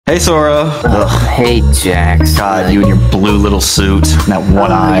Hey, Sora. Ugh, hey, Jax. God, you and your blue little suit and that one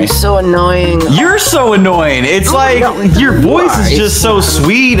eye. You're so annoying. You're so annoying. It's like your voice is just so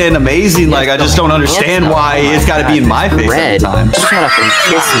sweet and amazing. Like I just don't understand why it's got to be in my face every time. Shut up and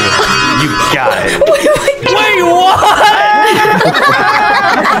kiss me. You got it. Wait, what?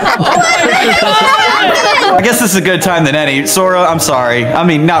 I guess this is a good time than any. Sora, I'm sorry. I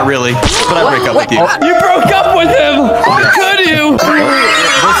mean, not really, but I break up with you. You broke up with him. How could you?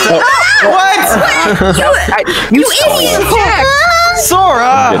 What? You idiot, Jax!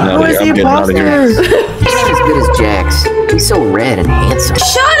 Sora! Who is the imposter? He's as good as Jax. He's so red and handsome.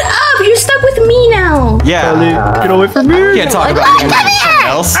 Shut up! You're stuck with me now. Yeah. Get away from me. Can't talk about anyone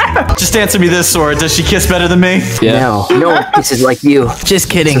else. Just answer me this, Sora. Does she kiss better than me? Yeah. No one kisses like you. Just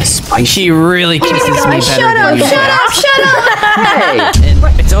kidding. She really kisses me better Shut up! than you. Shut up! Shut up! Hey!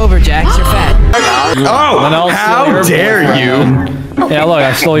 It's over, Jax. You're fat. Oh, how dare you? Yeah, look,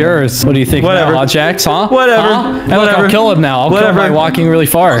 I stole yours. What do you think Whatever. now, huh, Jax? Huh? Whatever. Huh? Hey, look, Whatever. I'll kill him now. I'll kill him by walking really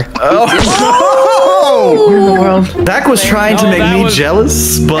far. Dak was trying to make me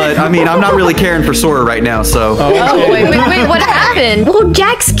jealous, but I mean, I'm not really caring for Sora right now, so. Oh, wait, what happened? Well,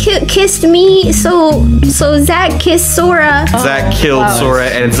 Jax kissed me, so Zach kissed Sora. Zach killed Sora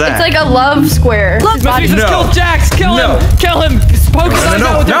and Zach. It's like a love square. Just kill Jax. Kill him. Kill him. Poke his eyes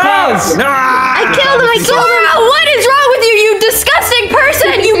out with your paws. I killed him. What is wrong with you, you disgusting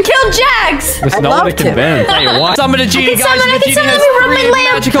person? You killed Jax. There's no one to convince. Hey, what? Summon a genie, guys. I can summon me. Rub my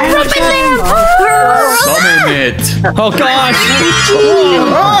lamp. Magical Rub my lamp. Summon it. Oh, gosh.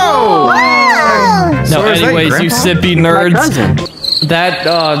 Oh! No, Sora's anyways, like you Grandpa? sippy nerds. That,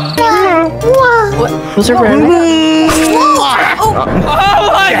 Was it red? oh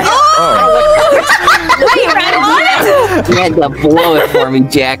my God. You had to blow it for me,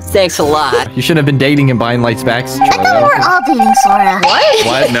 Jax. Thanks a lot. You shouldn't have been dating him behind lights backs. I thought we're all dating Sora.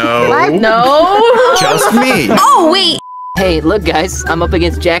 What? No. No. Just me. Oh, wait. Hey, look, guys. I'm up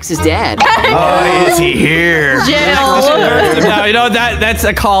against Jax's dad. Oh, is he here? No, you know, that's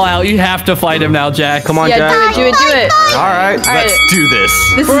a call out. You have to fight him now, Jack. Come on, Jack. Do it. All right, let's do this.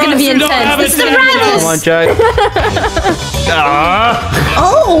 This is gonna be intense. This is a Come on, Jack.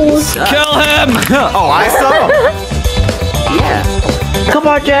 Kill him. Oh, I saw. Yeah. Come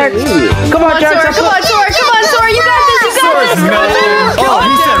on, Jack. Come on, Jack. Come on, Sora. You got this. Oh,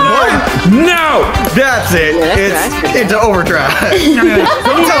 he said what? No! That's it. It's into overdrive.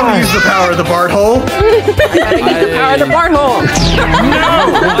 Don't tell me to use the power of the Bart hole. Power of the Bart hole. No!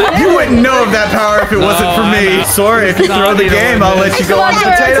 You wouldn't know of that power if it wasn't for me. Sorry, if you throw the game, I'll let you go on the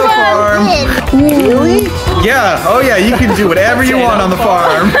potato farm. Really? Yeah. Oh, yeah. You can do whatever you want on the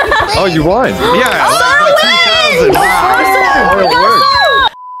farm. Oh, you won. Yeah. Like 2,000. Wow.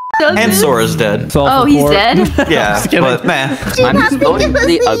 And Sora's dead. Oh, he's dead? Yeah, but man. I'm just voting for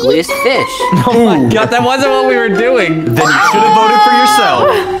the ugliest fish. Oh my God, that wasn't what we were doing. Then you should have voted for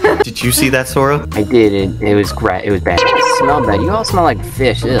yourself. Did you see that, Sora? I did. It was great. It was bad. It smelled bad. You all smell like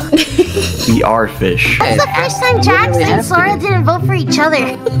fish. Ugh. We are fish. That's the first time Jax and Sora didn't vote for each other.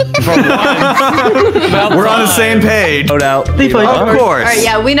 We're on the same page. Vote out. Of course. All right,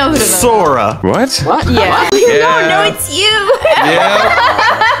 yeah, we know who to vote. Sora. What? What? Yeah. Yeah. No, it's you.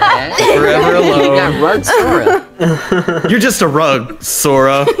 Yeah. Forever You alone. got rug Sora. You're just a rug,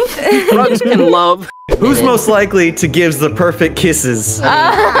 Sora. Rugs can love. Who's most likely to give the perfect kisses?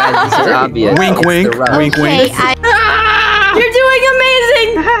 Guys, this is obvious. Wink, It's wink, the rug. wink, wink. You're doing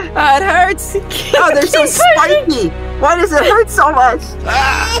amazing. It hurts. Oh, they're so spiky. Why does it hurt so much?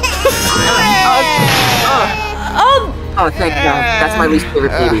 Oh, thank God. That's my least favorite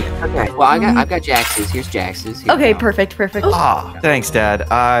baby. Okay. Well, I've got Jax's. Here's Jax's. Here Okay, you go. perfect. Ah, thanks, Dad.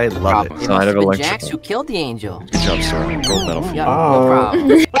 I love it. It Sign must of have been election. Jax who killed the angel. Good job, Sora. Gold medal. Yeah, no problem.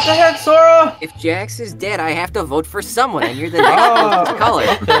 What the heck, Sora? If Jax is dead, I have to vote for someone, and you're the next closest color.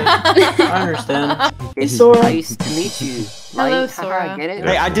 I understand. It's Sora. nice to meet you. Hello, Light. Sora. Haha, get it?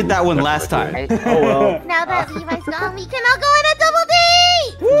 Hey, I did that one last time. Right? Oh, well. Now that Levi's gone, we can all go on a double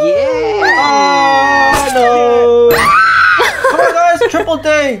date! Yeah! Oh, no. Come on, guys. Triple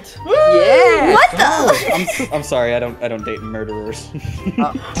date. Yeah! What the? I'm sorry. I don't date murderers.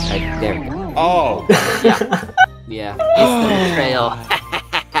 There we go. Oh, Yeah. It's the betrayal.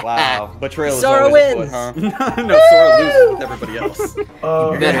 wow. Betrayal is Sora always wins. afoot, huh? No, Sora loses with everybody else. You're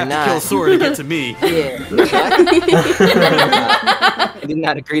gonna Better have not. to kill Sora to get to me. Yeah. I did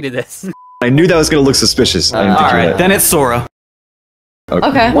not agree to this. I knew that was going to look suspicious. I didn't think All you right, would. then it's Sora.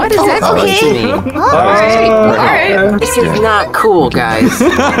 Okay. What does that supposed to mean? Alright. This is not cool, guys.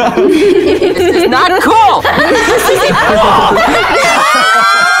 This is not cool!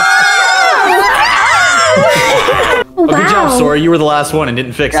 Oh, Good job, wow. Sora. You were the last one and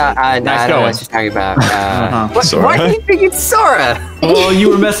didn't fix it. Nice I don't know going. what you're talking about. Sora. Why do you think it's Sora? Well, you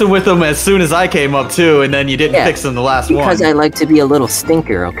were messing with him as soon as I came up too, and then you didn't fix him the last one. Because I like to be a little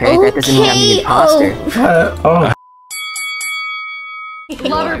stinker, okay? That doesn't mean I'm the imposter.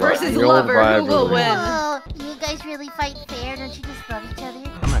 Lover versus Your lover. Who rivalry. will win? Oh, you guys really fight fair? Don't you just love each other?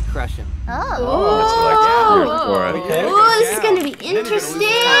 I'm gonna crush him. Oh. That's what I root for it. Okay. Ooh, this is gonna be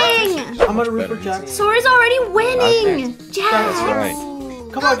interesting. I'm gonna root for Jax. Sora's already winning. Jax. That's right.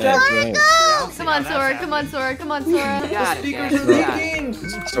 Come on, Jax. That's right. Come on, Sora. Come on, Sora. Come on, Sora. Got it, Speakers Jax, are got it. leaking.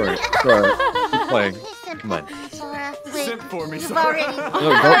 Sorry. Keep playing. Come on. Sora, wait. Simp for me, You've Sora. already.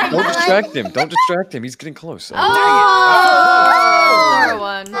 No, don't distract him. Don't distract him. He's getting close. Oh! Sora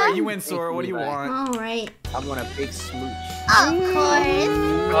won. All right, you win, Sora. What do you want? All right. I want a big smooch. Of course.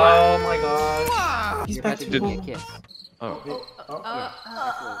 Oh my god. He's You're back about to to give me a normal. kiss. Oh.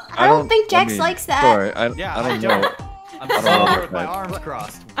 I don't think Jax likes that. Sorry, I Yeah, don't I know. don't. I'm don't sorry know with my that. arms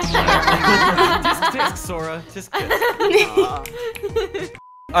crossed. Just Sora. Just kiss.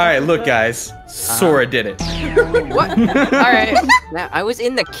 All right, look, guys. Sora did it. What? Alright. Now, I was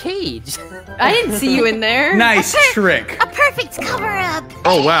in the cage. I didn't see you in there. Nice trick. A perfect cover-up.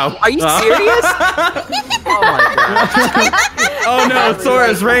 Oh wow. Are you serious? Oh my god. Oh no,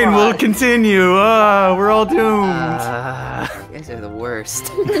 Sora's reign will continue. We're all doomed. You guys are the worst.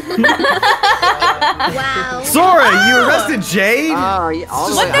 Wow. Sora, you arrested Jade? Oh, yeah, all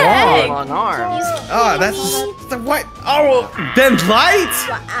the What way the up, heck? long arms. Oh, that's the what? Oh, them lights?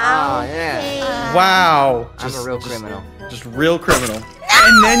 Oh, yeah. Wow. I'm a real criminal. Just real criminal.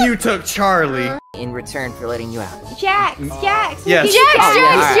 And then you took Charlie. In return for letting you out. Jax. Jax. Yes. Jax. Oh, yeah, Jax.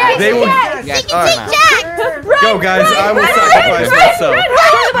 alright. Jax. They will- Jax. You guys All right. come out. Go, guys. I will sacrifice myself.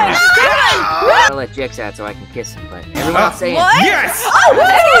 I'll let Jix out so I can kiss him, but everyone's saying. What? Yes! No.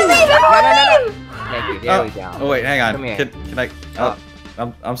 Thank you. There we go. Oh wait, hang on. Come here. Can I? Oh,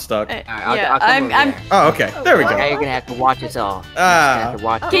 I'm stuck. Alright, Yeah, I'll come over I'm. there. Oh, okay. There we Now go. you're gonna have to watch us all. You're gonna have to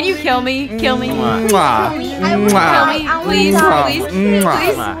watch. Can you kill me? Kill me. Mwah. Kill me, please, Mwah. please,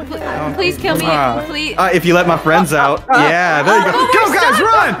 Mwah. please kill me, Mwah. please. If you let my friends out. Yeah, there you go. Go, guys,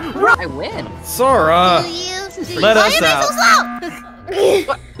 run! Run! I win. Sora. Do you? Let Why us am I out. so slow?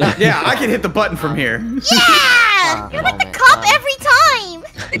 Yeah, I can hit the button from here. Yeah! You're like the cop every time.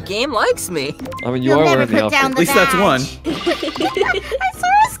 The game likes me. I mean, you You'll are never wearing the put down outfit. At the least that's one.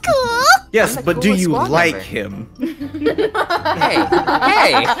 Sora's cool. Yes, I'm the but do coolest you squad like member. him? Hey,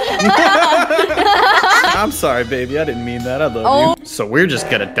 hey. I'm sorry, baby. I didn't mean that. I love Oh. you. So we're just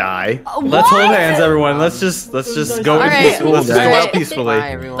gonna die. Let's hold hands, everyone. Let's just go. All right. Let's just go out Bye, peacefully.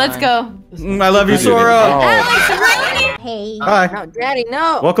 everyone. Let's go. I love you, Sora. Hey. Hi. No, Daddy,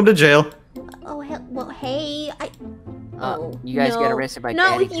 no. Welcome to jail. Oh, well, hey. You guys get arrested by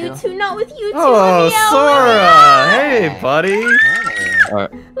Not Daddy, with you too? two. Not with you two. Oh, Let me out. Sora. Hey, buddy. Leave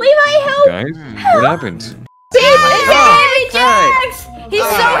my help. Guys, what happened? Baby Jax! He's so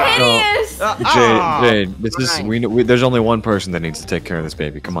Ah. hideous! Jade, this is Fine. there's only one person that needs to take care of this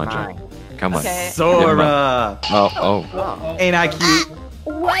baby. Come on, Fine. Jade. Come on. Okay. Sora. Oh, Ain't I cute?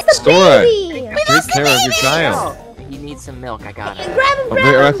 What the Sora. baby? Take care of your child. He needs some milk. I got it. Grab him. Oh,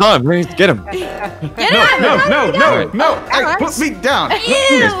 there, I thought him. Get him. Get No, him! no. Hey, put me down.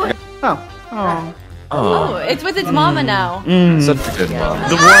 Ew! Oh. Oh, it's with its mama now. Such a good mom.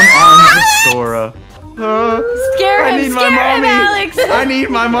 The warm arms of Sora. Scare I him! need my Scare him, mommy. Alex! I need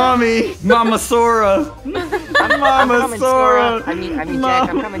my mommy. Mama Sora. I'm Mama coming, Sora. I mean, Jack.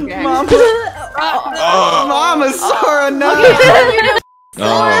 I'm coming, Jack. Mama. Oh, Mama Sora, no. Oh, Baby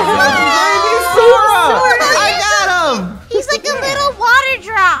Sora. I got him. He's like a little water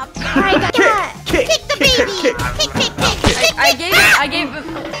drop. I got that. Kick the baby. Kick. I gave him.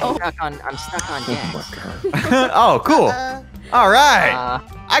 Oh, I'm stuck on Jack. Oh, cool. All right.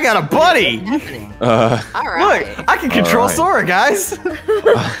 I got a buddy. All Look, right. I can control Alright. Sora, guys.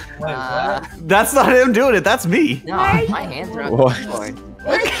 That's not him doing it. That's me. No, my hands are on the What? keyboard.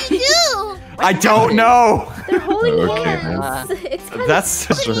 What did you do? I don't know. They're holding Okay, hands. It's kind That's.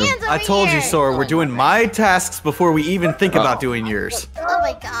 Hands I over told you, here. Sora. We're doing my tasks before we even think about doing yours. Oh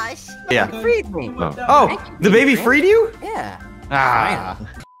my gosh. Yeah. Freed me. Oh, the baby freed you? Yeah. Ah.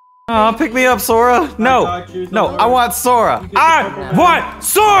 Oh, pick me up, Sora. No. No, I want Sora. I want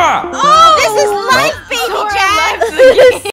Sora. Oh, this is life, baby Jack. left the game.